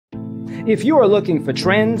If you are looking for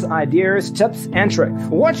trends, ideas, tips, and tricks,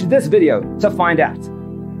 watch this video to find out.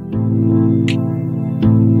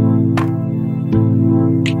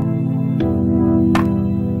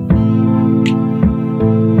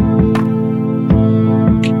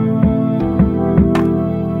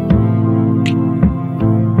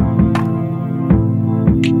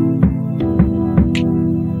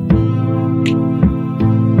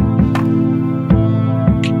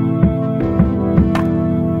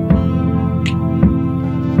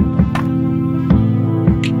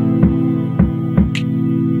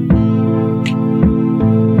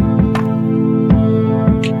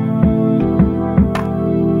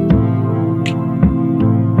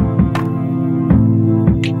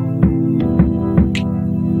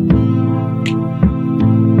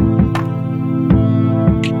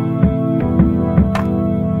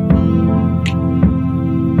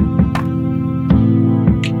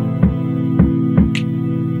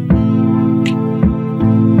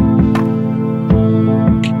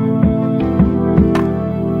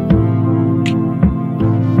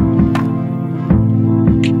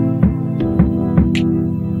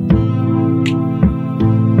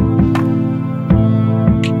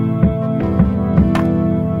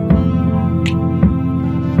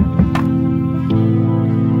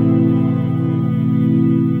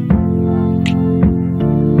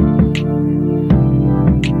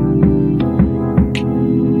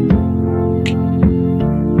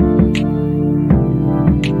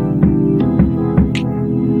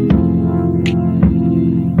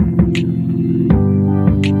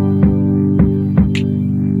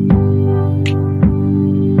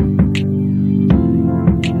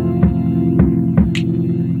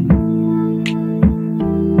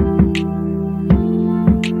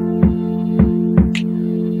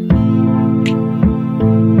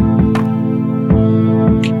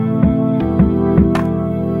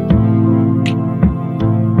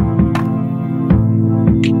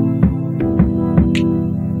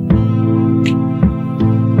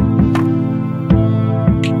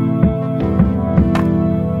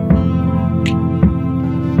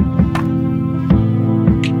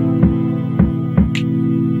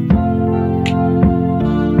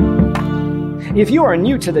 If you are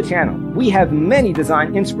new to the channel, we have many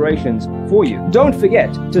design inspirations for you. Don't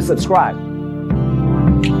forget to subscribe.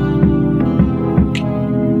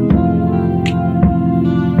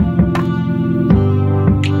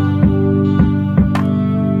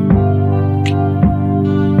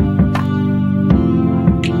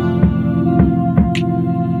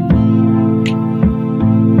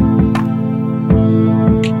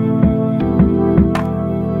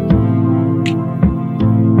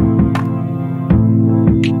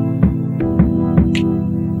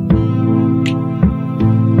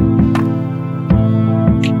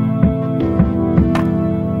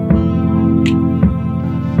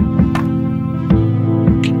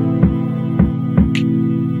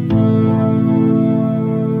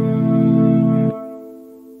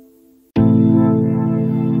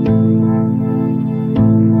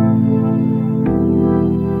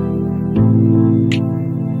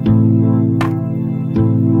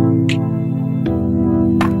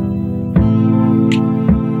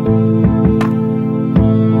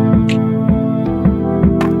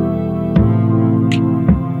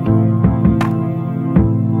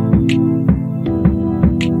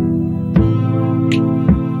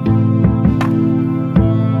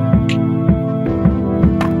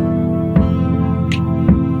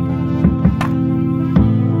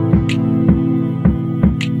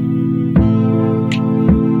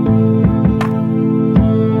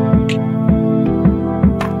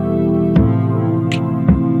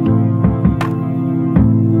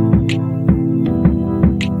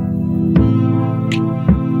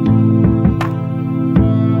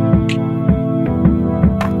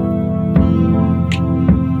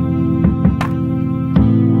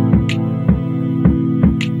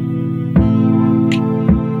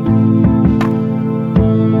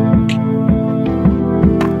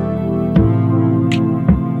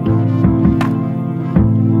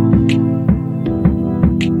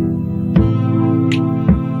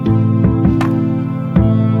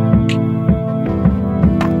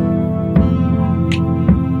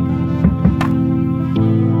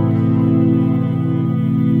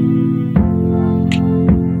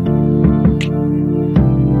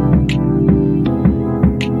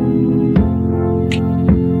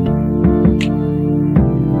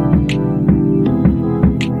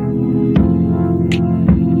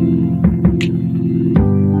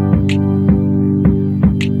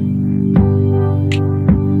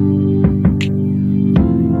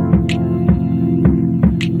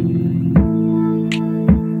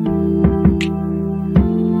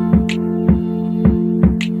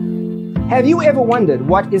 Have you ever wondered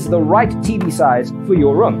what is the right TV size for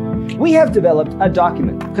your room? We have developed a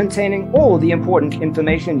document containing all the important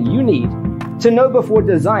information you need to know before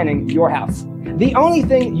designing your house. The only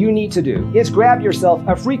thing you need to do is grab yourself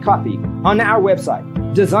a free copy on our website,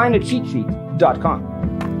 designercheatsheet.com.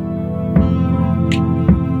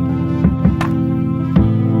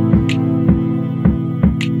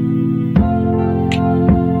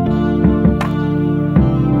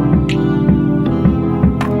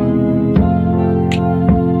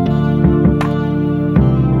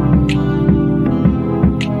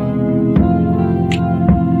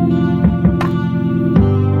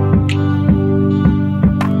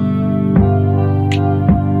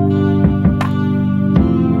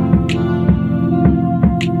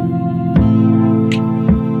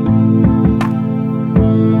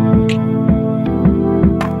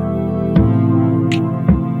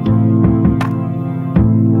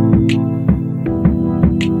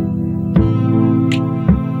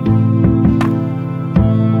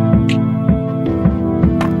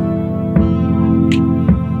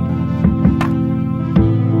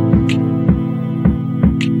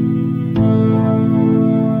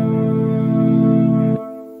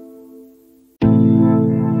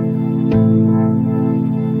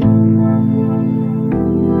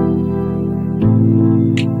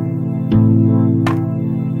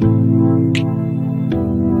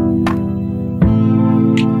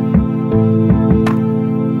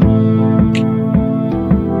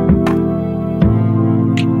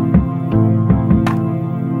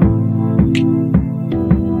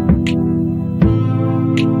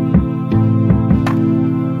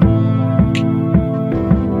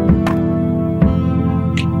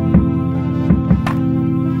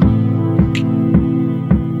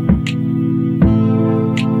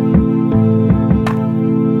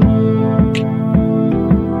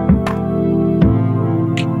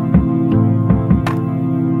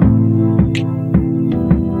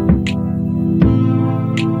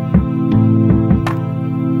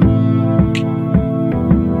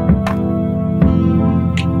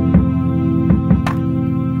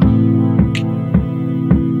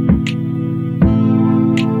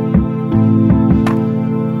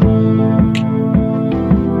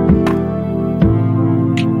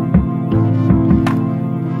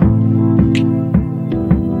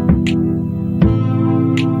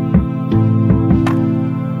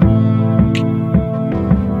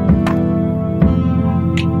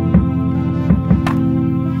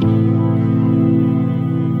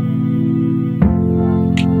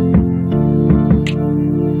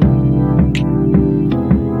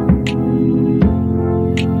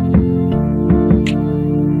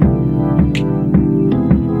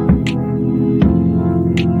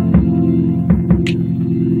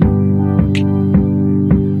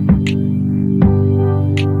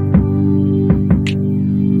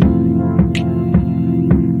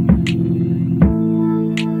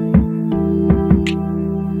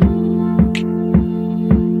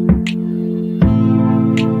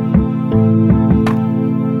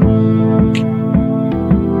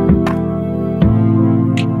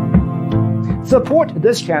 Support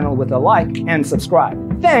this channel with a like and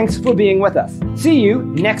subscribe. Thanks for being with us. See you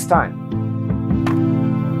next time.